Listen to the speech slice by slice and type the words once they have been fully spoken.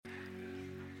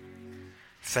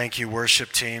Thank you,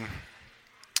 worship team.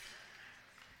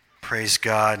 Praise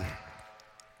God.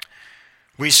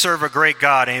 We serve a great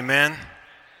God, amen.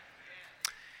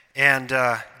 And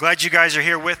glad you guys are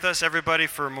here with us, everybody,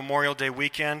 for Memorial Day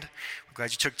weekend. I'm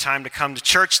glad you took time to come to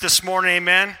church this morning,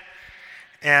 amen.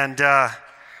 And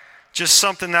just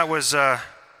something that was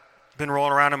been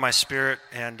rolling around in my spirit,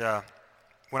 and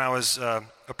when I was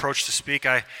approached to speak,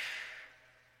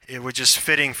 it was just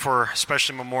fitting for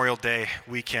especially Memorial Day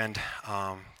weekend,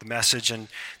 the message. And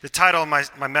the title of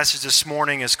my message this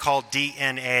morning is called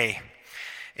DNA.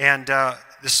 And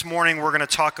this morning we're going to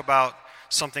talk about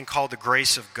something called the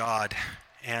grace of God.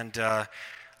 And a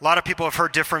lot of people have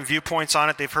heard different viewpoints on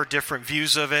it. They've heard different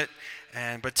views of it.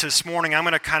 But this morning I'm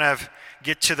going to kind of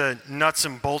get to the nuts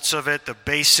and bolts of it, the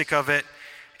basic of it,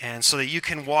 and so that you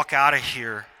can walk out of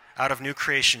here, out of New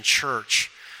Creation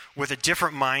Church, with a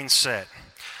different mindset.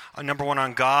 Number one,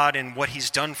 on God and what He's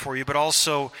done for you, but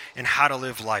also in how to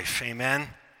live life. Amen?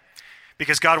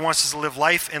 Because God wants us to live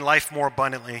life and life more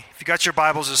abundantly. If you got your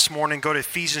Bibles this morning, go to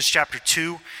Ephesians chapter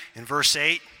 2 and verse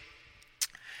 8.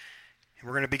 And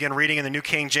we're going to begin reading in the New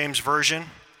King James Version.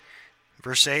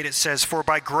 Verse 8, it says, "For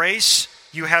by grace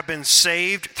you have been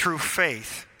saved through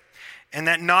faith, and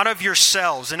that not of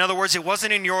yourselves." In other words, it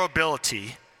wasn't in your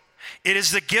ability. "It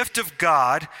is the gift of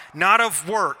God, not of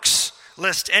works,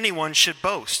 lest anyone should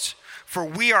boast. For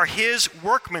we are His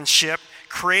workmanship,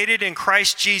 created in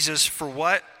Christ Jesus for"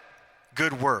 what?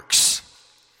 "Good works,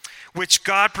 which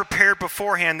God prepared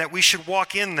beforehand that we should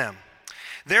walk in them.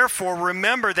 Therefore,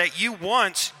 remember that you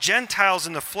once Gentiles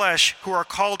in the flesh, who are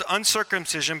called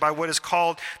uncircumcision by what is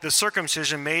called the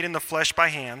circumcision made in the flesh by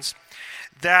hands,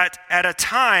 that at a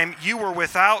time you were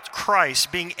without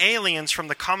Christ, being aliens from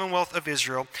the commonwealth of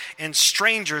Israel and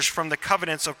strangers from the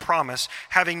covenants of promise,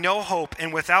 having no hope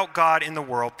and without God in the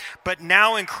world. But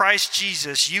now in Christ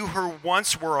Jesus, you who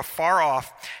once were afar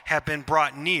off have been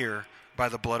brought near by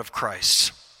the blood of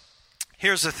Christ."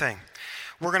 Here's the thing.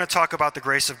 We're going to talk about the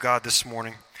grace of God this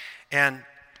morning. And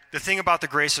the thing about the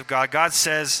grace of God, God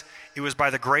says it was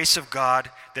by the grace of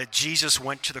God that Jesus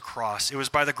went to the cross. It was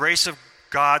by the grace of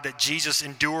God that Jesus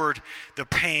endured the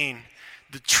pain,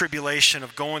 the tribulation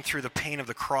of going through the pain of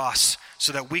the cross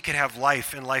so that we could have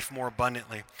life and life more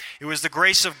abundantly. It was the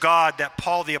grace of God that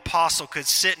Paul the Apostle could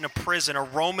sit in a prison, a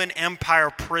Roman Empire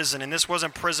prison. And this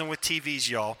wasn't prison with TVs,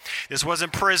 y'all. This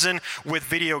wasn't prison with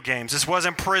video games. This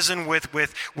wasn't prison with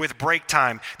break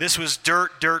time. This was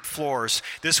dirt floors.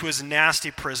 This was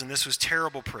nasty prison. This was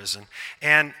terrible prison.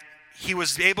 And he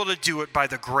was able to do it by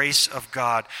the grace of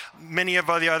God. Many of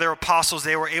the other apostles,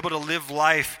 they were able to live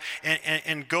life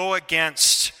and go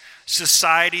against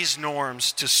society's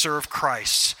norms to serve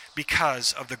Christ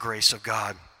because of the grace of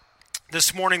God.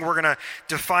 This morning we're going to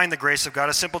define the grace of God.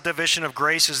 A simple definition of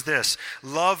grace is this: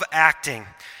 love acting.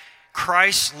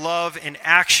 Christ's love in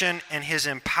action and His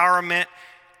empowerment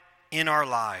in our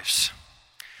lives.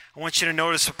 I want you to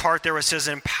notice the part there where it says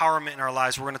empowerment in our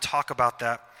lives. We're going to talk about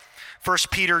that. 1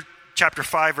 Peter chapter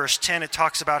 5, verse 10, it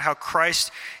talks about how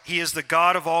Christ, He is the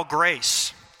God of all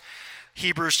grace.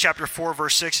 Hebrews chapter 4,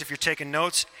 verse 6, if you're taking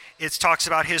notes, it talks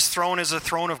about His throne is a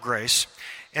throne of grace.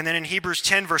 And then in Hebrews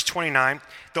 10, verse 29,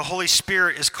 the Holy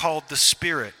Spirit is called the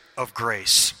Spirit of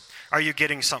grace. Are you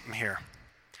getting something here?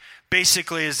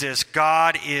 Basically is this: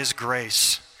 God is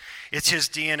grace. It's His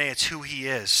DNA. It's who He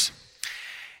is.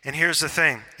 And here's the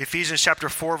thing. Ephesians chapter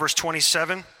 4, verse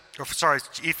 27,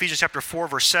 Ephesians chapter 4,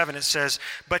 verse 7, it says,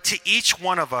 "But to each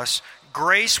one of us,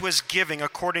 grace was given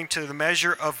according to the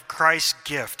measure of Christ's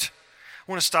gift."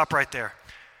 I want to stop right there.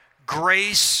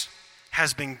 Grace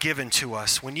has been given to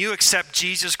us. When you accept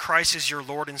Jesus Christ as your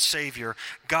Lord and Savior,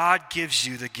 God gives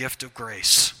you the gift of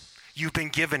grace. You've been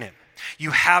given it.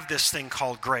 You have this thing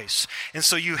called grace. And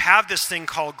so you have this thing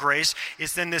called grace.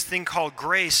 It's then this thing called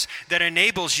grace that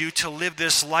enables you to live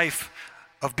this life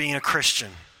of being a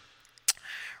Christian.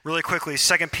 Really quickly,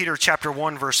 2 Peter chapter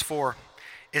 1, verse 4.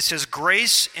 It says,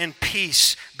 "Grace and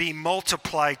peace be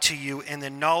multiplied to you in the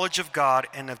knowledge of God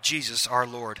and of Jesus our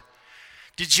Lord."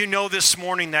 Did you know this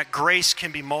morning that grace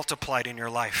can be multiplied in your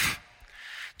life?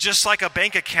 Just like a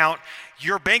bank account,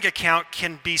 your bank account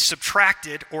can be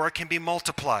subtracted or it can be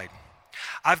multiplied.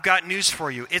 I've got news for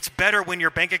you. It's better when your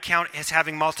bank account is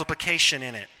having multiplication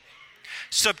in it.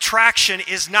 Subtraction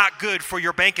is not good for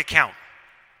your bank account.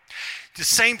 The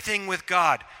same thing with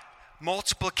God.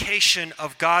 Multiplication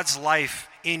of God's life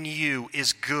in you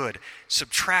is good.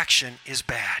 Subtraction is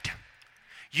bad.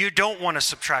 You don't want to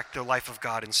subtract the life of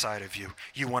God inside of you.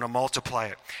 You want to multiply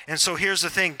it. And so here's the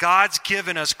thing. God's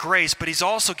given us grace, but He's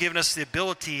also given us the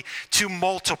ability to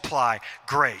multiply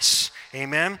grace.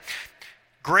 Amen?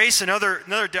 Grace, I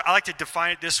like to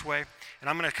define it this way, and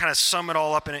I'm going to kind of sum it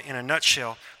all up in a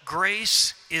nutshell.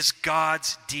 Grace is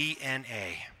God's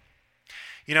DNA.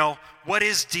 You know, what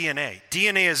is DNA?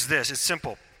 DNA is this. It's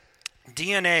simple.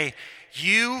 DNA,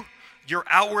 your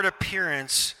outward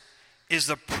appearance is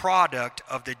the product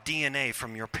of the DNA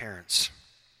from your parents.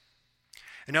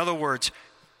 In other words,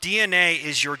 DNA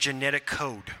is your genetic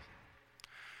code.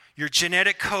 Your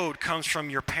genetic code comes from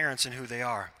your parents and who they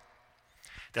are.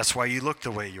 That's why you look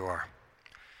the way you are.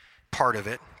 Part of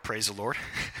it, praise the Lord.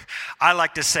 I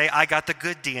like to say I got the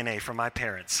good DNA from my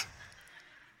parents.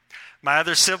 My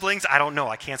other siblings, I don't know.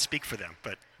 I can't speak for them,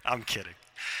 but I'm kidding.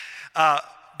 But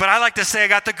I like to say I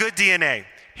got the good DNA.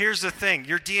 Here's the thing.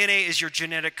 Your DNA is your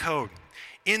genetic code.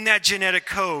 In that genetic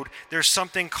code, there's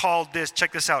something called this,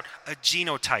 check this out, a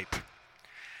genotype.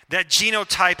 That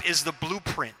genotype is the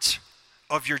blueprint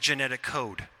of your genetic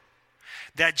code.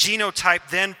 That genotype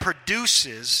then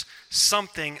produces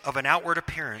something of an outward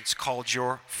appearance called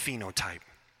your phenotype.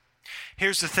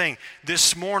 Here's the thing.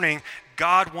 This morning,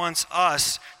 God wants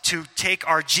us to take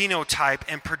our genotype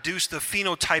and produce the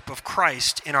phenotype of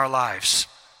Christ in our lives.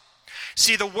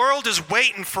 See, the world is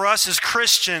waiting for us as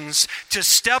Christians to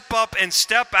step up and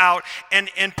step out and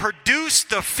produce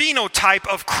the phenotype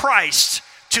of Christ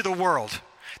to the world.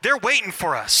 They're waiting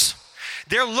for us.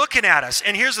 They're looking at us.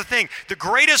 And here's the thing. The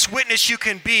greatest witness you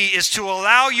can be is to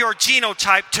allow your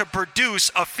genotype to produce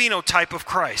a phenotype of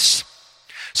Christ.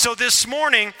 So this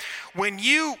morning, when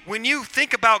you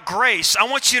think about grace, I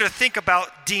want you to think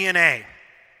about DNA.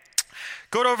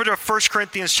 Go over to 1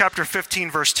 Corinthians chapter 15,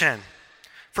 verse 10.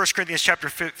 1 Corinthians chapter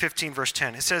 15, verse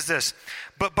 10. It says this,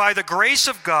 "But by the grace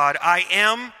of God, I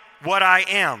am what I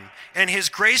am, and his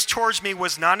grace towards me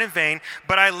was not in vain,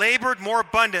 but I labored more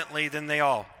abundantly than they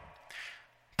all."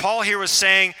 Paul here was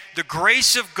saying, the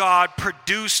grace of God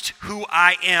produced who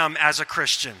I am as a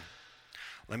Christian.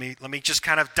 Let me just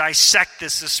kind of dissect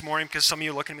this morning, because some of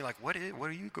you are looking at me like, where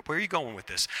are you going with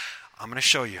this? I'm going to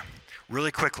show you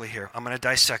really quickly here. I'm going to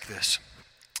dissect this.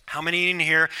 How many in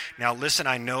here, now listen,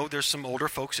 I know there's some older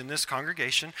folks in this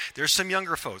congregation. There's some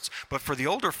younger folks. But for the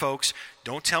older folks,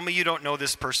 don't tell me you don't know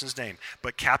this person's name.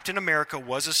 But Captain America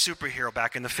was a superhero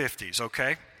back in the 50s,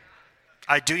 okay?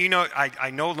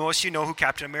 I know most of you know who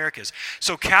Captain America is.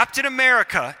 So Captain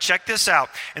America, check this out.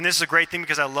 And this is a great thing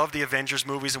because I love the Avengers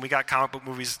movies, and we got comic book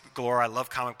movies galore. I love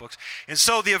comic books. And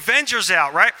so the Avengers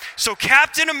out, right? So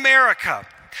Captain America,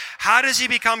 how does he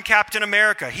become Captain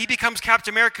America? He becomes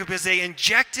Captain America because they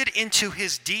injected into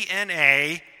his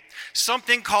DNA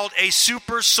something called a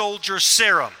super soldier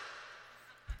serum.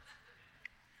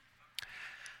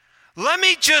 Let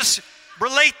me just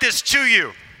relate this to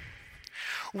you.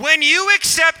 When you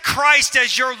accept Christ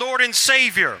as your Lord and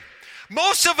Savior,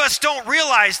 most of us don't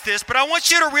realize this, but I want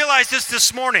you to realize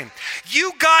this morning.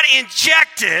 You got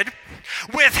injected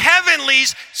with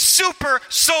heavenly's super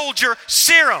soldier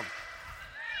serum.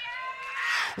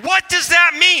 What does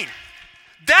that mean?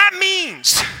 That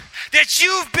means that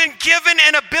you've been given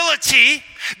an ability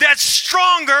that's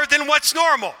stronger than what's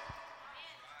normal.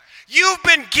 You've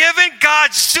been given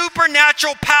God's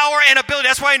supernatural power and ability.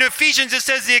 That's why in Ephesians it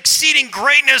says the exceeding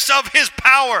greatness of his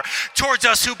power towards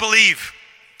us who believe.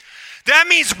 That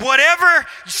means whatever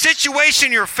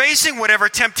situation you're facing, whatever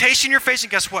temptation you're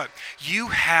facing, guess what? You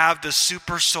have the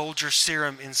super soldier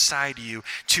serum inside you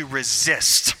to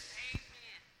resist.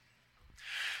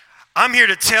 I'm here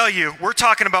to tell you, we're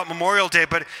talking about Memorial Day,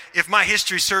 but if my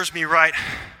history serves me right,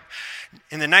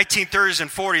 in the 1930s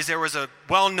and 40s, there was a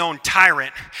well-known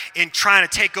tyrant in trying to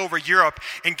take over Europe.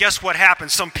 And guess what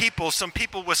happened? Some people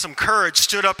with some courage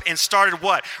stood up and started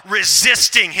what?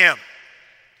 Resisting him.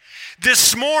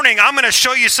 This morning, I'm going to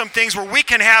show you some things where we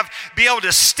can be able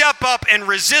to step up and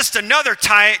resist another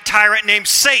tyrant named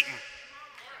Satan.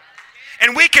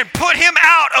 And we can put him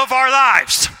out of our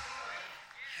lives.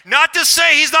 Not to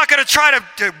say he's not going to try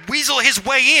to weasel his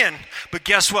way in, but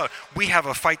guess what? We have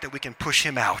a fight that we can push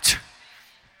him out.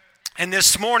 And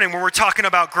this morning, when we're talking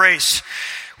about grace,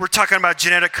 we're talking about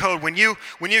genetic code. When you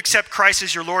accept Christ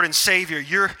as your Lord and Savior,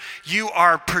 you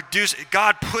are produced.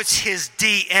 God puts his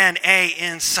DNA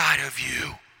inside of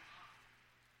you.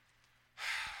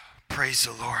 Praise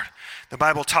the Lord. The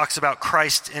Bible talks about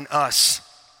Christ in us,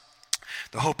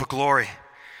 the hope of glory.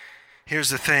 Here's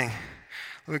the thing.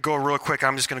 Let me go real quick.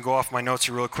 I'm just going to go off my notes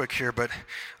real quick here, but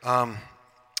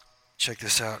check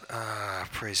this out.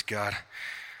 Praise God.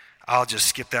 I'll just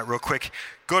skip that real quick.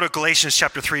 Go to Galatians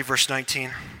chapter 3, verse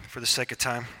 19 for the sake of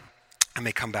time. I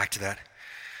may come back to that.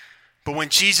 But when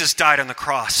Jesus died on the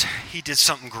cross, he did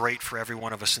something great for every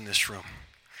one of us in this room.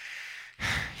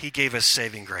 He gave us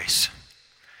saving grace.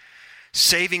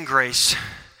 Saving grace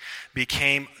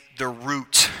became the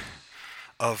root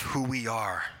of who we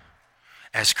are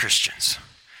as Christians.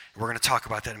 We're going to talk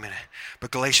about that in a minute. But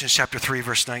Galatians chapter 3,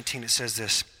 verse 19, it says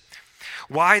this.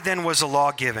 Why then was the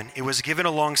law given? It was given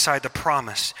alongside the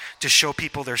promise to show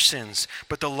people their sins.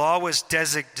 But the law was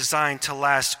designed to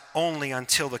last only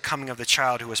until the coming of the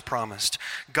child who was promised.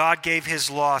 God gave his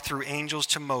law through angels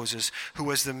to Moses, who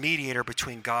was the mediator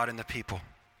between God and the people.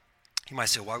 You might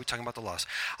say, why are we talking about the laws?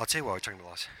 I'll tell you why we're talking about the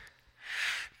laws.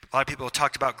 A lot of people have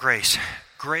talked about grace.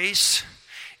 Grace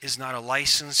is not a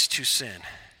license to sin.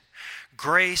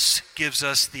 Grace gives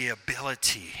us the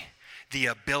ability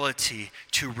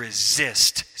to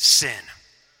resist sin.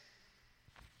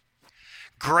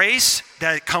 Grace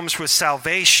that comes with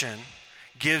salvation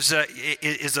is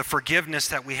a forgiveness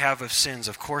that we have of sins.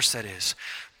 Of course that is.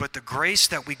 But the grace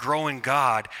that we grow in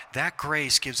God, that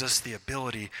grace gives us the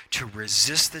ability to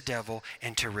resist the devil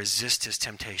and to resist his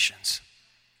temptations.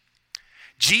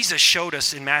 Jesus showed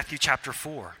us in Matthew chapter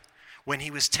 4 when he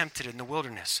was tempted in the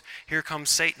wilderness. Here comes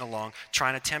Satan along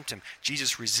trying to tempt him.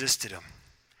 Jesus resisted him.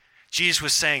 Jesus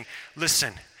was saying,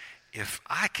 listen, if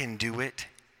I can do it,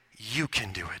 you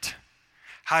can do it.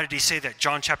 How did he say that?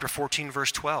 John chapter 14,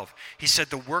 verse 12. He said,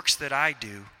 the works that I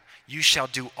do, you shall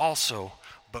do also,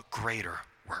 but greater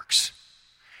works.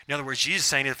 In other words, Jesus is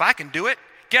saying, if I can do it,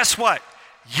 guess what?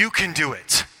 You can do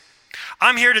it.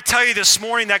 I'm here to tell you this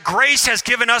morning that grace has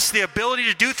given us the ability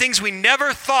to do things we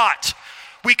never thought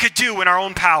we could do in our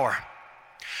own power.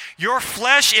 Your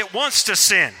flesh, it wants to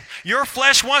sin. Your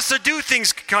flesh wants to do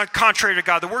things contrary to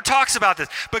God. The word talks about this.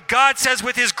 But God says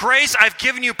with his grace, I've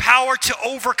given you power to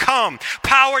overcome,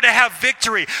 power to have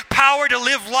victory, power to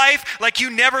live life like you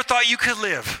never thought you could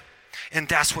live. And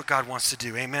that's what God wants to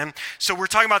do. Amen. So we're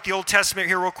talking about the Old Testament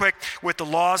here real quick with the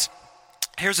laws.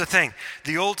 Here's the thing.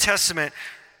 The Old Testament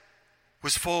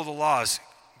was full of the laws.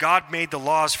 God made the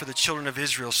laws for the children of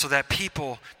Israel so that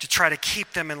people, to try to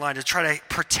keep them in line, to try to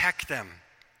protect them.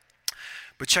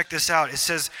 But check this out. It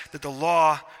says that the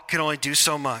law can only do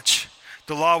so much.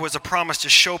 The law was a promise to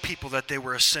show people that they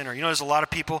were a sinner. You know, there's a lot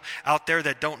of people out there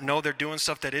that don't know they're doing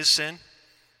stuff that is sin.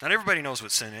 Not everybody knows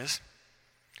what sin is.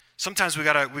 Sometimes we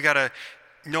gotta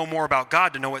know more about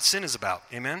God to know what sin is about.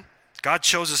 Amen? God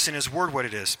shows us in his word what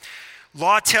it is.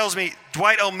 Law tells me,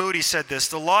 Dwight L. Moody said this,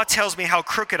 the law tells me how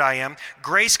crooked I am.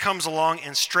 Grace comes along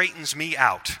and straightens me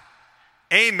out.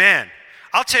 Amen.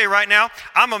 I'll tell you right now,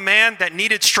 I'm a man that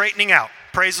needed straightening out.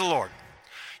 Praise the Lord.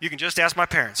 You can just ask my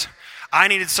parents. I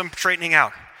needed some straightening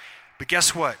out. But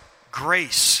guess what?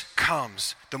 Grace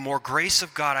comes. The more grace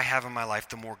of God I have in my life,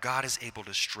 the more God is able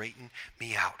to straighten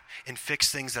me out and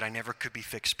fix things that I never could be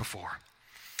fixed before.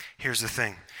 Here's the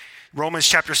thing. Romans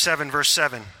chapter 7, verse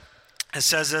 7. It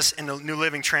says this in the New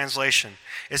Living Translation.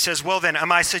 It says, well then,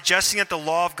 am I suggesting that the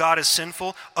law of God is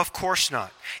sinful? Of course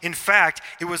not. In fact,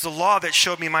 it was the law that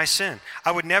showed me my sin.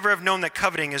 I would never have known that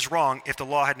coveting is wrong if the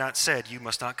law had not said, you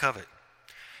must not covet.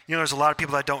 You know, there's a lot of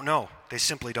people that don't know. They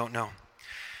simply don't know.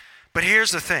 But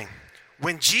here's the thing.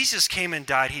 When Jesus came and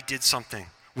died, he did something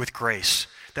with grace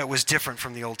that was different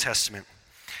from the Old Testament.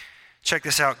 Check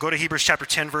this out. Go to Hebrews chapter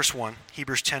 10, verse 1.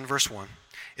 Hebrews 10, verse 1.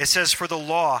 It says, for the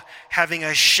law, having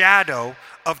a shadow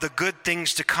of the good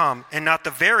things to come, and not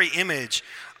the very image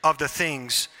of the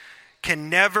things, can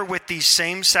never with these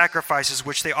same sacrifices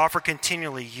which they offer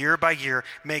continually year by year,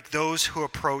 make those who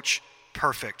approach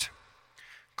perfect.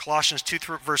 Colossians 2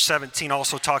 verse 17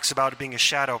 also talks about it being a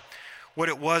shadow. What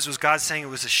it was God saying it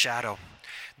was a shadow.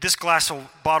 This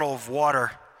bottle of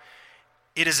water,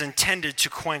 it is intended to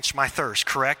quench my thirst,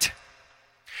 correct?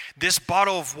 This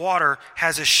bottle of water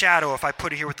has a shadow. If I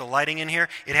put it here with the lighting in here,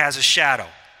 it has a shadow.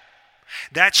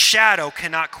 That shadow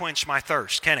cannot quench my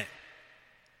thirst, can it?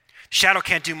 Shadow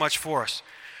can't do much for us.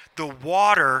 The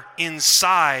water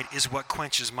inside is what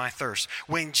quenches my thirst.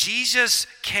 When Jesus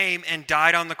came and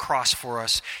died on the cross for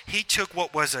us, he took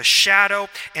what was a shadow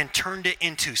and turned it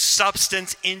into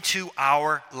substance into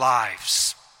our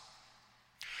lives.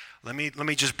 Let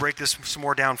me just break this some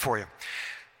more down for you.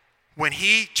 When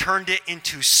he turned it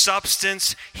into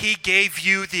substance, he gave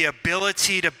you the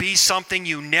ability to be something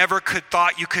you never could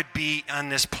thought you could be on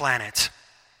this planet.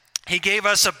 He gave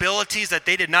us abilities that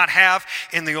they did not have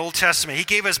in the Old Testament. He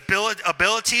gave us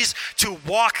abilities to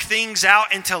walk things out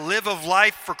and to live a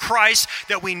life for Christ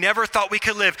that we never thought we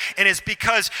could live. And it's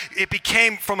because it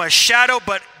became from a shadow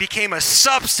but became a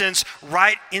substance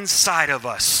right inside of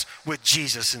us with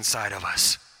Jesus inside of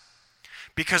us.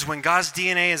 Because when God's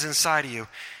DNA is inside of you,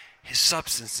 his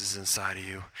substance is inside of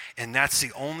you, and that's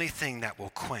the only thing that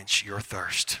will quench your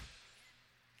thirst.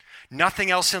 Nothing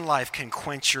else in life can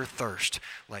quench your thirst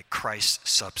like Christ's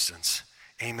substance.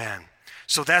 Amen.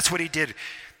 So that's what he did.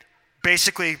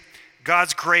 Basically,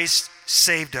 God's grace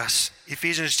saved us.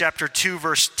 Ephesians chapter 2,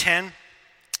 verse 10.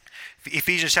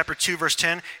 Ephesians chapter 2, verse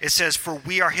 10, it says, "For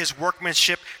we are his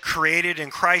workmanship, created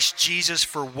in Christ Jesus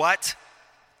for" what?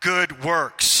 Good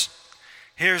works.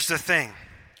 Here's the thing.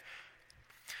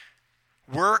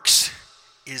 Works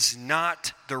is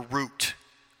not the root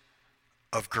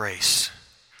of grace,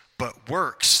 but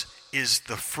works is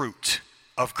the fruit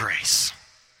of grace.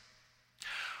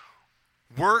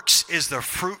 Works is the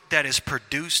fruit that is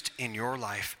produced in your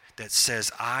life that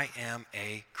says, I am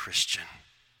a Christian.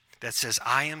 That says,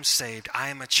 I am saved, I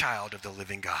am a child of the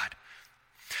living God.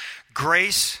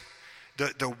 Grace,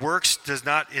 the works is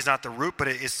not the root, but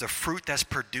it's the fruit that's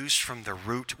produced from the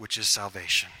root, which is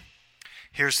salvation.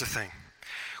 Here's the thing.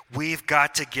 We've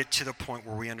got to get to the point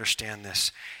where we understand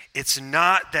this. It's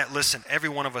not that, listen, every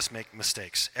one of us make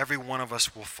mistakes. Every one of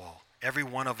us will fall. Every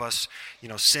one of us,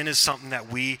 sin is something that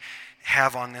we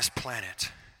have on this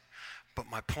planet. But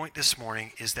my point this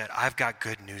morning is that I've got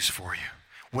good news for you.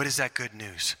 What is that good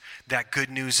news? That good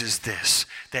news is this,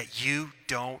 that you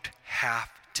don't have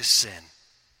to sin.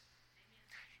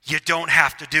 You don't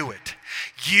have to do it.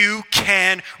 You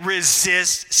can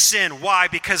resist sin. Why?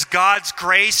 Because God's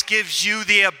grace gives you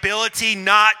the ability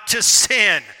not to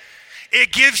sin.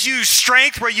 It gives you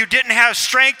strength where you didn't have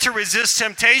strength to resist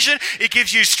temptation. It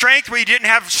gives you strength where you didn't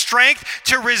have strength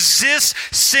to resist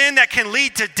sin that can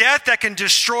lead to death, that can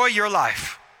destroy your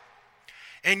life.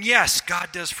 And yes, God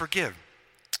does forgive.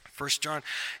 1 John,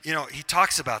 he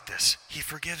talks about this. He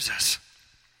forgives us.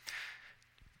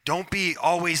 Don't be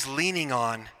always leaning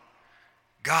on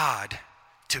God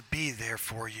to be there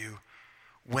for you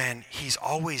when he's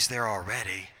always there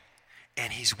already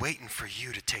and he's waiting for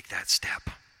you to take that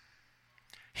step.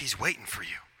 He's waiting for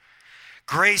you.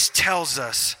 Grace tells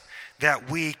us that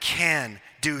we can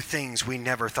do things we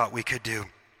never thought we could do.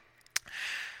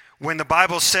 When the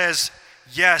Bible says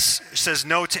yes, says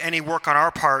no to any work on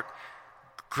our part,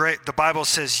 the Bible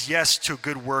says yes to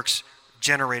good works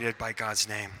generated by God's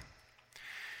name.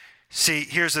 See,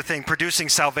 here's the thing. Producing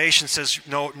salvation says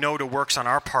no to works on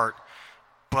our part.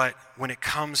 But when it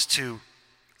comes to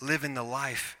living the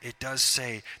life, it does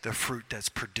say the fruit that's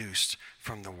produced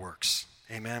from the works.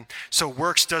 Amen? So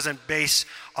works doesn't base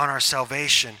on our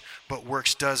salvation, but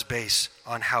works does base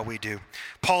on how we do.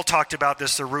 Paul talked about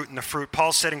this, the root and the fruit.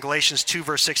 Paul said in Galatians 2,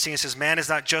 verse 16, it says, man is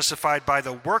not justified by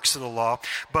the works of the law,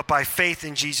 but by faith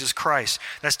in Jesus Christ.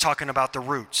 That's talking about the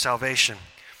root, salvation.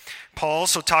 Paul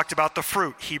also talked about the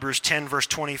fruit, Hebrews 10, verse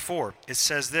 24. It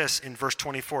says this in verse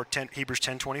 24, Hebrews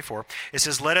 10, 24. It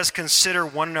says, let us consider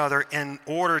one another in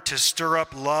order to stir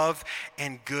up love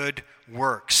and good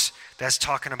works. That's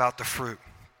talking about the fruit.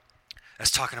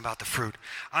 That's talking about the fruit.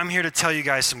 I'm here to tell you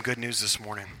guys some good news this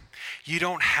morning. You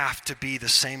don't have to be the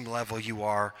same level you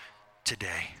are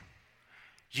today.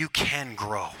 You can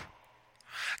grow.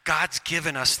 God's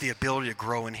given us the ability to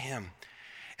grow in him.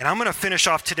 And I'm going to finish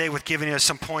off today with giving you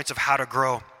some points of how to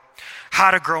grow. How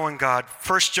to grow in God.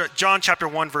 First John chapter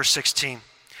 1, verse 16.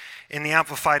 In the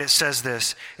Amplified, it says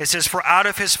this. It says, for out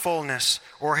of his fullness,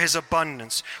 or his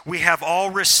abundance, we have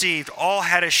all received, all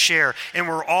had a share, and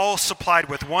we're all supplied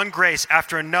with one grace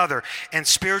after another, and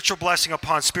spiritual blessing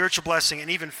upon spiritual blessing, and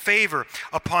even favor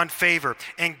upon favor,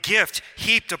 and gift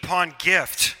heaped upon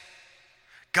gift.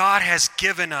 God has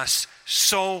given us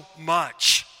so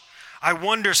much. I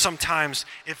wonder sometimes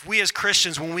if we as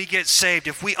Christians, when we get saved,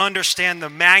 if we understand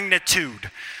the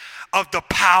magnitude of the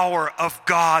power of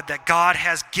God that God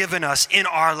has given us in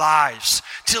our lives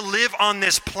to live on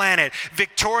this planet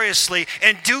victoriously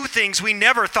and do things we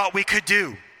never thought we could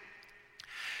do.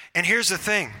 And here's the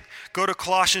thing. Go to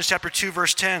Colossians chapter 2,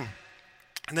 verse 10.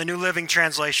 In the New Living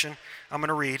Translation, I'm going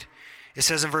to read. It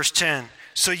says in verse 10,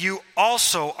 so you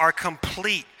also are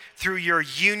complete through your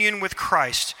union with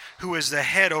Christ, who is the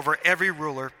head over every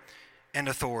ruler and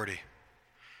authority.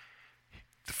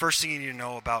 The first thing you need to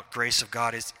know about grace of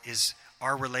God is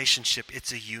our relationship.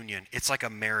 It's a union. It's like a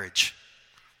marriage.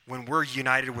 When we're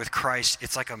united with Christ,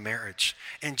 it's like a marriage.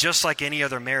 And just like any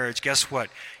other marriage, guess what?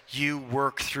 You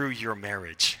work through your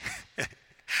marriage.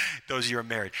 Those of you who are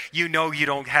married. You know you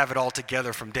don't have it all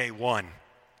together from day one.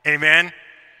 Amen?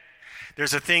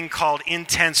 There's a thing called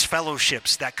intense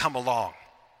fellowships that come along.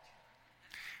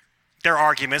 They're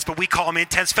arguments, but we call them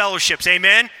intense fellowships.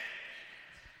 Amen?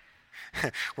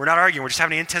 We're not arguing. We're just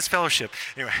having an intense fellowship.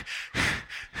 Anyway.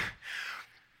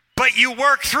 But you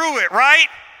work through it, right?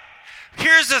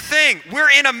 Here's the thing.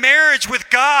 We're in a marriage with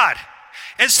God.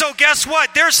 And so guess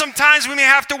what? There's some times we may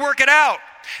have to work it out.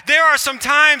 There are some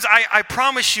times, I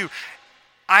promise you,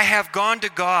 I have gone to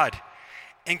God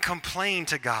and complained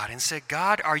to God and said,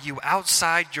 God, are you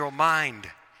outside your mind?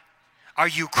 Are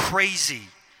you crazy?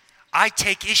 I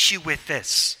take issue with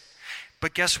this.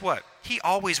 But guess what? He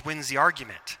always wins the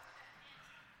argument.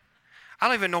 I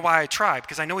don't even know why I try,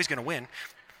 because I know he's going to win.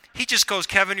 He just goes,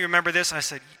 Kevin, you remember this? I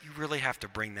said, you really have to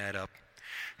bring that up.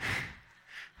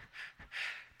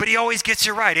 But he always gets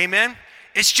it right, amen?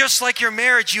 It's just like your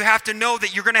marriage. You have to know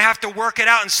that you're going to have to work it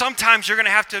out, and sometimes you're going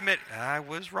to have to admit, I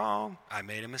was wrong. I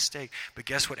made a mistake. But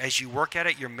guess what? As you work at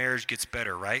it, your marriage gets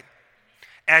better, right?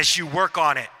 As you work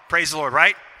on it. Praise the Lord,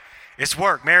 right? It's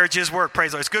work. Marriage is work.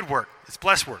 Praise the Lord. It's good work. It's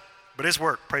blessed work. But it's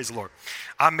work. Praise the Lord.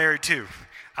 I'm married too.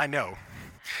 I know.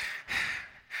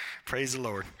 Praise the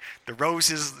Lord. The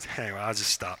roses. Anyway, I'll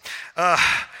just stop.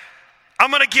 I'm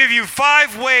going to give you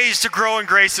 5 ways to grow in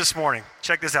grace this morning.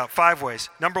 Check this out. 5 ways.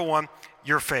 Number 1,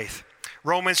 your faith.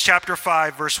 Romans chapter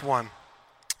 5, verse 1.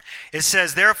 It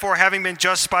says, therefore, having been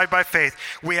justified by faith,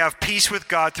 we have peace with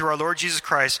God through our Lord Jesus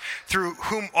Christ, through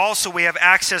whom also we have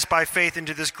access by faith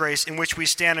into this grace in which we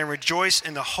stand and rejoice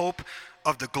in the hope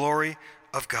of the glory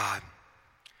of God.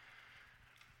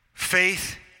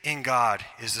 Faith in God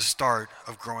is the start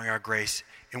of growing our grace.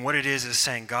 And what it is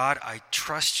saying, God, I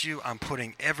trust you. I'm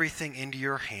putting everything into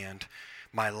your hand.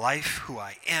 My life, who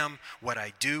I am, what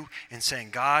I do, and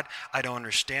saying, God, I don't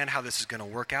understand how this is going to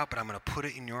work out, but I'm going to put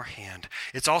it in your hand.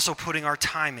 It's also putting our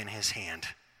time in his hand,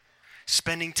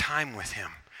 spending time with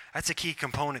him. That's a key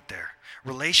component there.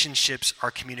 Relationships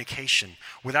are communication.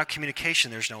 Without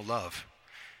communication, there's no love.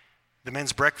 The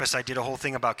men's breakfast, I did a whole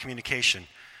thing about communication.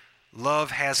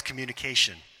 Love has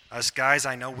communication. Us guys,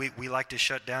 I know we like to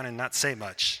shut down and not say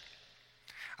much.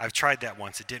 I've tried that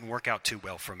once. It didn't work out too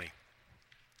well for me.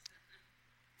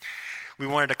 We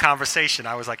wanted a conversation.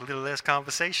 I was like, a little less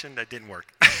conversation. That didn't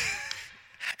work.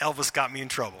 Elvis got me in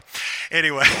trouble.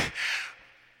 Anyway,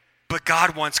 but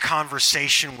God wants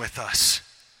conversation with us.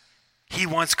 He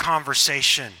wants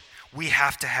conversation. We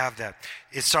have to have that.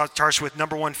 It starts with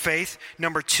number 1, faith.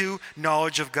 Number 2,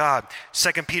 knowledge of God.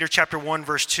 2 Peter chapter 1,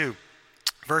 verse 2.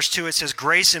 Verse 2, it says,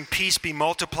 grace and peace be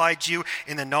multiplied to you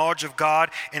in the knowledge of God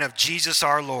and of Jesus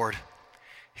our Lord.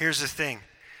 Here's the thing.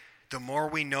 The more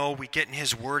we know, we get in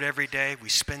his word every day, we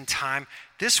spend time.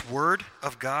 This word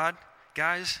of God,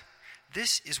 guys,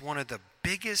 this is one of the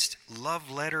biggest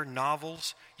love letter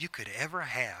novels you could ever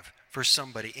have for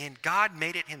somebody. And God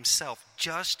made it himself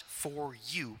just for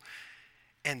you.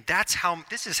 And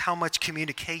this is how much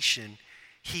communication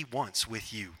he wants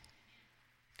with you.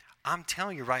 I'm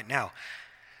telling you right now,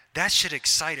 that should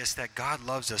excite us that God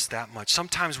loves us that much.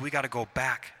 Sometimes we got to go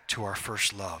back to our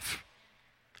first love,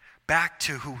 back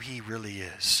to who he really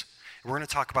is. We're going to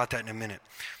talk about that in a minute.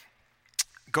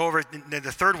 Go over, the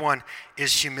third one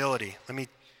is humility.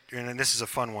 And this is a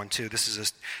fun one too.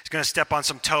 It's going to step on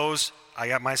some toes. I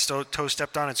got my toes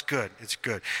stepped on. It's good. It's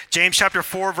good. James chapter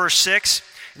 4, verse 6.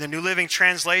 In the New Living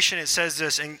Translation, it says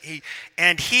this,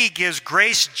 and he gives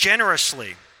grace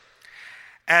generously.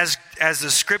 As the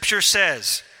scripture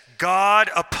says, God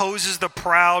opposes the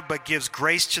proud but gives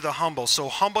grace to the humble. So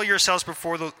humble yourselves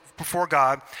before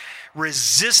God,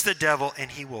 resist the devil,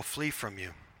 and he will flee from you.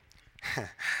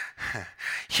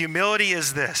 Humility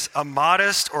is this, a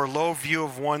modest or low view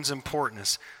of one's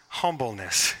importance.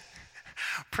 Humbleness.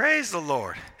 Praise the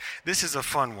Lord. This is a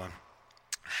fun one.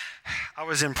 I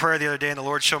was in prayer the other day and the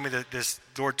Lord showed me the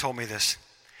Lord told me this.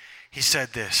 He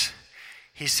said this.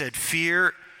 He said,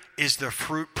 fear is the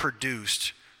fruit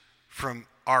produced from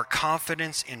our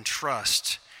confidence and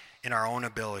trust in our own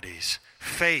abilities.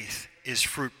 Faith is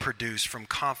fruit produced from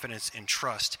confidence and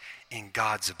trust in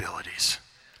God's abilities.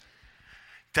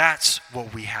 That's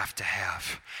what we have to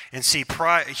have. And see,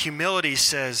 humility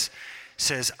says,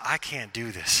 I can't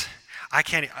do this.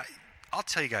 I'll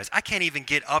tell you guys, I can't even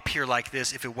get up here like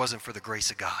this if it wasn't for the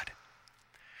grace of God.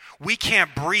 We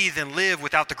can't breathe and live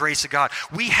without the grace of God.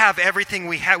 We have everything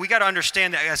we have. We got to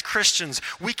understand that as Christians,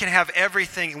 we can have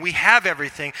everything, and we have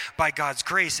everything by God's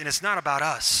grace, and it's not about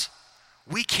us.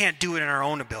 We can't do it in our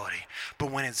own ability.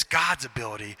 But when it's God's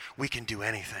ability, we can do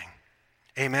anything.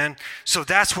 Amen? So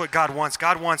that's what God wants.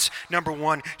 God wants, number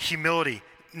 1, humility,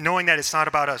 knowing that it's not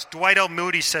about us. Dwight L.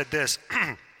 Moody said this.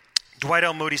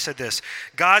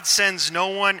 God sends no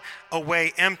one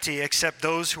away empty except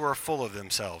those who are full of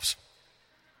themselves.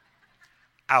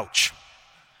 Ouch.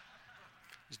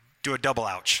 Do a double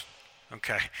ouch.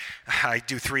 Okay. I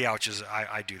do 3 ouches.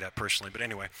 I do that personally. But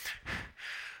anyway.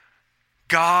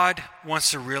 God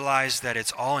wants to realize that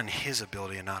it's all in his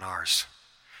ability and not ours.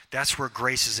 That's where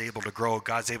grace is able to grow.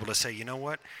 God's able to say, you know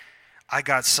what? I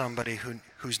got somebody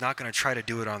who's not going to try to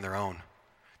do it on their own.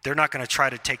 They're not going to try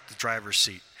to take the driver's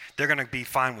seat. They're going to be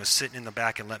fine with sitting in the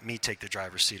back and let me take the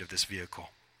driver's seat of this vehicle.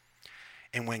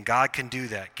 And when God can do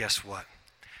that, guess what?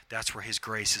 That's where his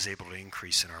grace is able to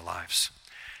increase in our lives.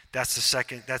 That's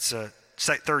the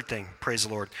third thing, praise the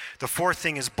Lord. The fourth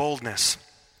thing is boldness.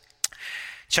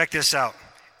 Check this out.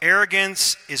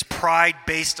 Arrogance is pride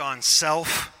based on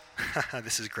self.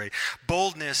 This is great.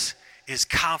 Boldness is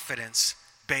confidence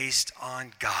based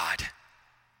on God.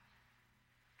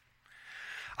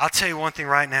 I'll tell you one thing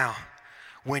right now.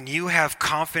 When you have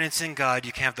confidence in God,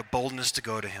 you can have the boldness to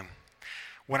go to him.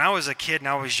 When I was a kid and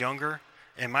I was younger,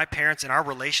 and my parents and our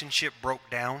relationship broke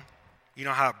down, you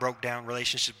know how it broke down?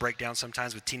 Relationships break down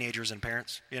sometimes with teenagers and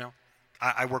parents, you know?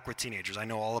 I work with teenagers. I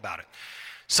know all about it.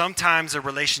 Sometimes a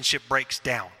relationship breaks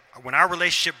down. When our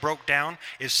relationship broke down,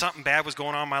 if something bad was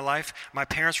going on in my life, my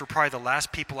parents were probably the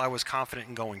last people I was confident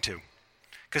in going to.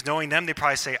 Because knowing them, they'd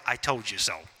probably say, I told you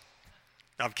so.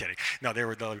 No, I'm kidding. No, they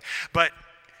were the... But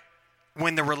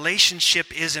when the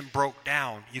relationship isn't broke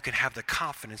down, you can have the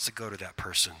confidence to go to that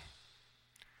person.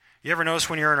 You ever notice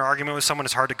when you're in an argument with someone,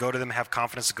 it's hard to go to them and have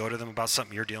confidence to go to them about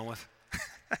something you're dealing with?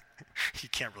 You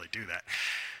can't really do that.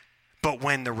 But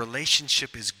when the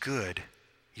relationship is good,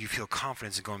 you feel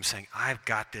confidence in going and saying, I've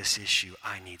got this issue.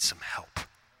 I need some help.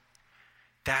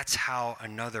 That's how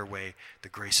another way the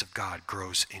grace of God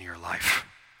grows in your life.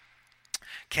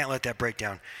 Can't let that break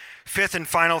down. Fifth and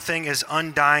final thing is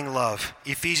undying love.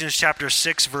 Ephesians chapter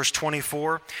 6, verse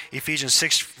 24. Ephesians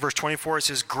 6, verse 24, it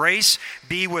says, grace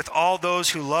be with all those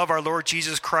who love our Lord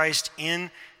Jesus Christ in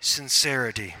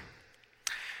sincerity.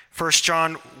 1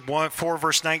 John 4,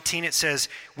 verse 19, it says,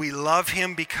 we love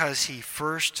him because he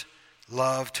first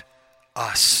loved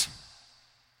us.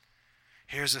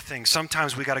 Here's the thing.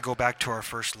 Sometimes we got to go back to our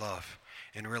first love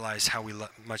and realize how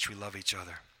much we love each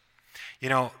other. You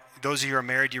know, those of you who are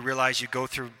married, you realize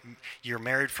you're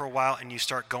married for a while and you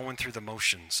start going through the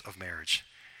motions of marriage.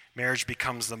 Marriage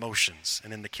becomes the motions,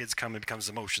 and then the kids come and it becomes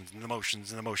the motions and the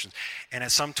motions and the motions. And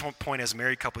at some point as a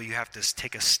married couple, you have to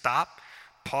take a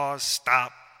pause,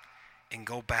 and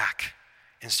go back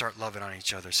and start loving on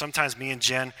each other. Sometimes me and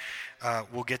Jen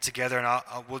will get together and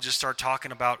we'll just start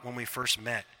talking about when we first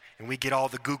met. And we get all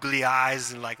the googly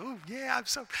eyes and like, oh yeah,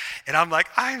 and I'm like,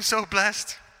 I am so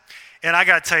blessed. And I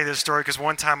got to tell you this story because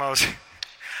one time I was,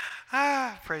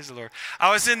 praise the Lord.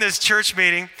 I was in this church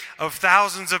meeting of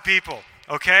thousands of people,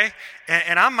 okay?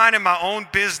 And I'm minding my own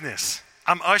business.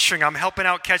 I'm ushering, I'm helping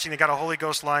out catching. They got a Holy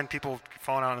Ghost line, people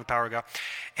falling out in the power of God.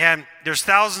 And there's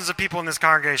thousands of people in this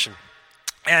congregation.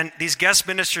 And these guest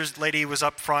ministers lady was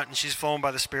up front and she's flowing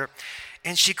by the Spirit.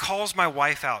 And she calls my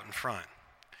wife out in front.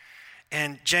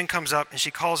 And Jen comes up and she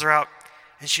calls her out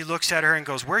and she looks at her and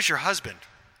goes, where's your husband?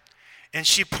 And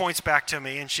she points back to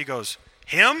me and she goes,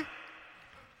 him?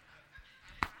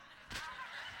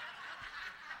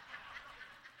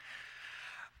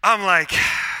 I'm like,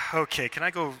 okay, can I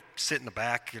go sit in the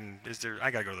back? And I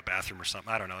got to go to the bathroom or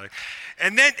something. I don't know.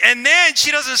 And then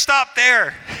she doesn't stop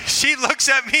there. She looks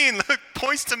at me and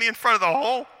points to me in front of the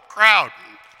whole crowd.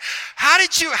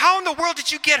 How in the world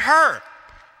did you get her?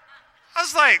 I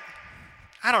was like,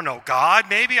 I don't know, God,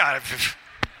 maybe.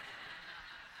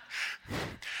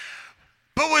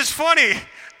 But what was funny,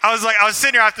 I was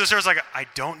sitting here after the service like, I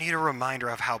don't need a reminder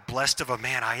of how blessed of a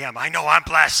man I am. I know I'm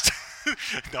blessed.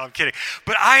 No, I'm kidding.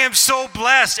 But I am so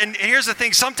blessed. And here's the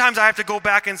thing. Sometimes I have to go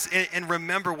back and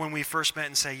remember when we first met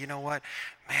and say, you know what?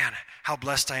 Man, how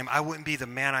blessed I am. I wouldn't be the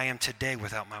man I am today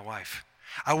without my wife.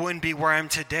 I wouldn't be where I am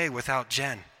today without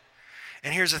Jen.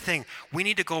 And here's the thing. We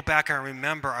need to go back and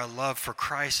remember our love for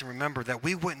Christ and remember that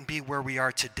we wouldn't be where we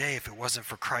are today if it wasn't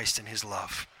for Christ and his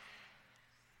love.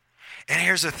 And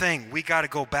here's the thing. We got to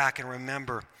go back and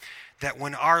remember that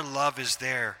when our love is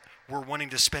there, we're wanting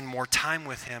to spend more time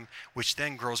with him, which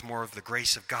then grows more of the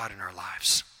grace of God in our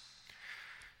lives.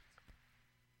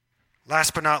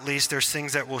 Last but not least, there's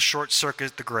things that will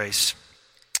short-circuit the grace.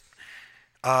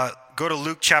 Go to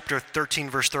Luke chapter 13,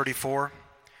 verse 34.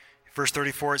 Verse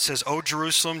 34, it says, O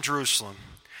Jerusalem, Jerusalem,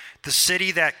 the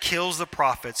city that kills the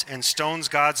prophets and stones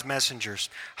God's messengers,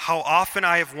 how often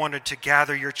I have wanted to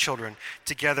gather your children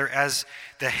together as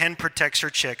the hen protects her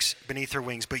chicks beneath her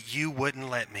wings, but you wouldn't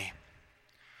let me.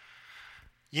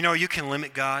 You know, you can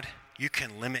limit God. You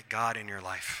can limit God in your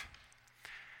life.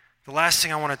 The last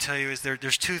thing I want to tell you is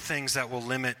there's two things that will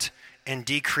limit and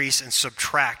decrease and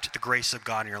subtract the grace of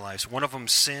God in your lives. One of them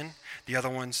is sin. The other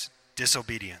one's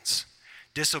disobedience.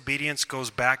 Disobedience goes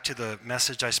back to the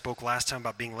message I spoke last time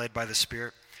about being led by the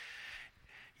Spirit.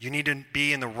 You need to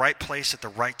be in the right place at the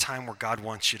right time where God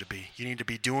wants you to be. You need to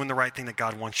be doing the right thing that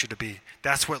God wants you to be.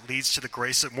 That's what leads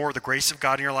to more of the grace of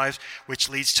God in your lives, which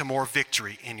leads to more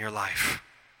victory in your life.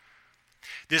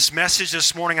 This message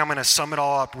this morning, I'm going to sum it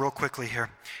all up real quickly here.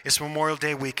 It's Memorial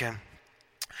Day weekend.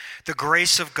 The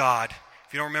grace of God.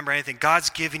 If you don't remember anything, God's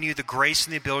given you the grace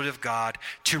and the ability of God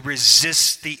to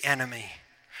resist the enemy,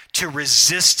 to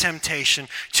resist temptation,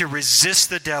 to resist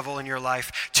the devil in your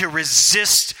life, to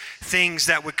resist things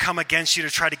that would come against you to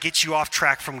try to get you off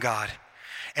track from God.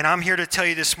 And I'm here to tell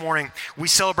you this morning, we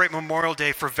celebrate Memorial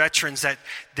Day for veterans, that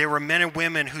there were men and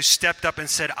women who stepped up and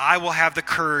said, I will have the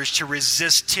courage to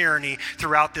resist tyranny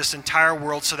throughout this entire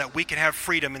world so that we can have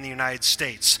freedom in the United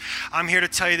States. I'm here to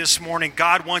tell you this morning,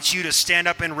 God wants you to stand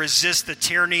up and resist the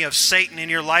tyranny of Satan in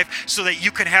your life so that you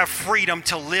can have freedom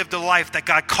to live the life that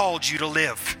God called you to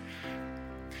live.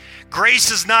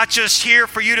 Grace is not just here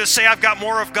for you to say, I've got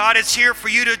more of God. It's here for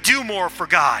you to do more for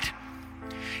God.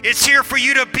 It's here for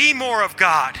you to be more of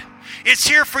God. It's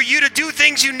here for you to do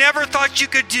things you never thought you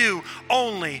could do,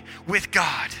 only with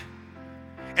God.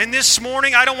 And this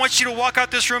morning, I don't want you to walk out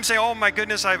this room and say, oh my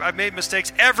goodness, I've made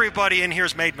mistakes. Everybody in here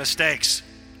has made mistakes.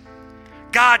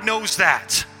 God knows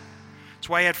that. That's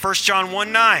why he had 1 John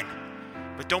 1:9.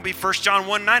 But don't be 1 John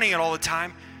 1:9ing it all the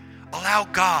time. Allow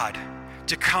God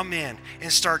to come in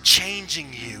and start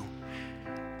changing you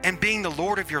and being the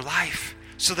Lord of your life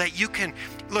so that you can,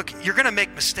 look, you're going to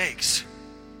make mistakes.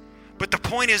 But the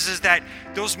point is that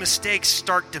those mistakes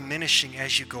start diminishing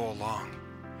as you go along.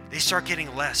 They start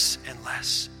getting less and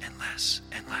less and less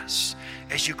and less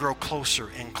as you grow closer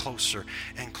and closer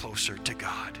and closer to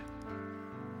God.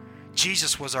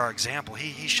 Jesus was our example.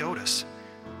 He showed us.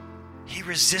 He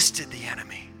resisted the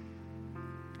enemy.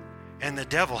 And the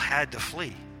devil had to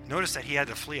flee. Notice that he had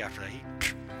to flee after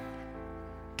that.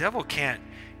 Devil can't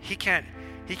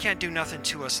do nothing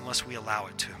to us unless we allow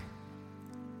it to.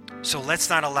 So let's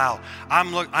not allow.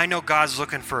 I know God's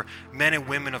looking for men and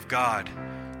women of God,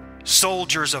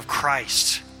 soldiers of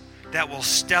Christ, that will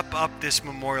step up this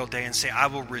Memorial Day and say, I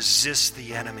will resist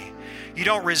the enemy. You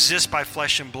don't resist by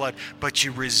flesh and blood, but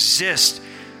you resist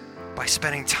by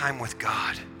spending time with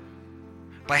God,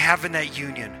 by having that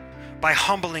union, by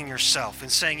humbling yourself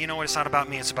and saying, you know what, it's not about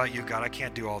me, it's about you, God. I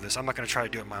can't do all this. I'm not going to try to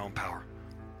do it in my own power.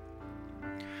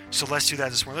 So let's do that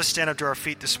this morning. Let's stand up to our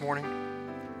feet this morning.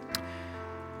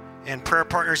 And prayer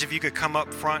partners, if you could come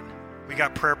up front. We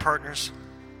got prayer partners.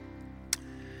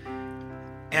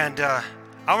 And I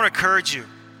want to encourage you.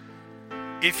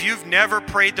 If you've never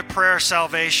prayed the prayer of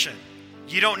salvation,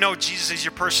 you don't know Jesus is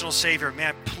your personal Savior,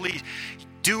 man, please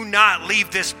do not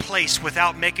leave this place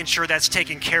without making sure that's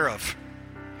taken care of.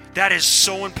 That is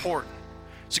so important.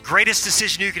 It's the greatest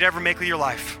decision you could ever make with your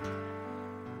life.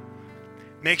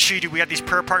 Make sure you do. We got these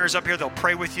prayer partners up here. They'll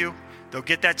pray with you. They'll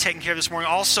get that taken care of this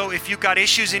morning. Also, if you've got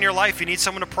issues in your life you need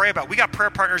someone to pray about, we got prayer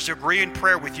partners to agree in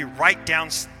prayer with you right down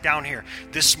here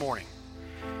this morning.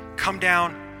 Come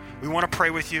down. We want to pray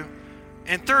with you.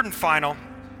 And third and final,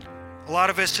 a lot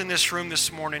of us in this room this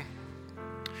morning,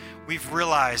 we've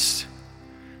realized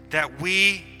that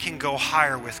we can go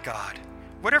higher with God.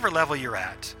 Whatever level you're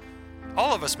at.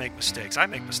 All of us make mistakes. I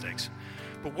make mistakes.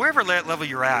 But wherever level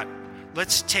you're at,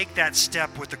 let's take that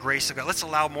step with the grace of God. Let's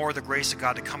allow more of the grace of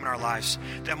God to come in our lives.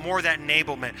 That more of that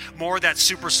enablement, more of that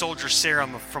super soldier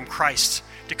serum from Christ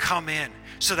to come in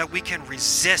so that we can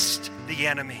resist the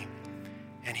enemy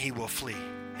and he will flee.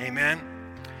 Amen.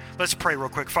 Let's pray real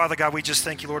quick. Father God, we just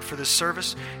thank you, Lord, for this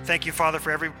service. Thank you, Father,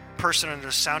 for every person under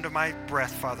the sound of my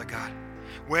breath, Father God.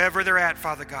 Wherever they're at,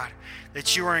 Father God,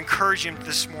 that you are encouraging them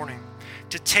this morning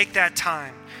to take that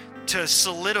time to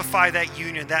solidify that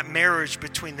union, that marriage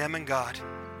between them and God.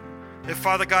 That,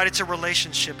 Father God, it's a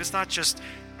relationship. It's not just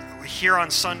here on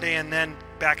Sunday and then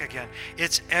back again.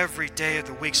 It's every day of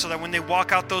the week so that when they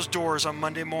walk out those doors on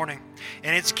Monday morning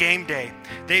and it's game day,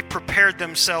 they've prepared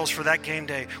themselves for that game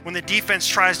day. When the defense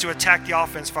tries to attack the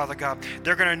offense, Father God,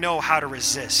 they're going to know how to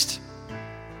resist.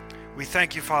 We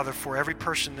thank you, Father, for every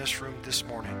person in this room this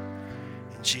morning.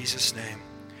 In Jesus' name,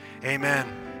 amen.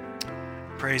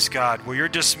 Praise God. Well, you're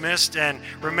dismissed. And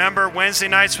remember, Wednesday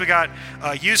nights we got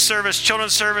youth service,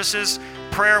 children's services,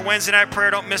 prayer, Wednesday night prayer.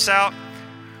 Don't miss out.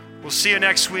 We'll see you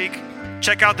next week.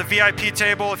 Check out the VIP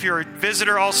table if you're a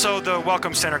visitor. Also, the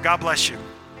Welcome Center. God bless you.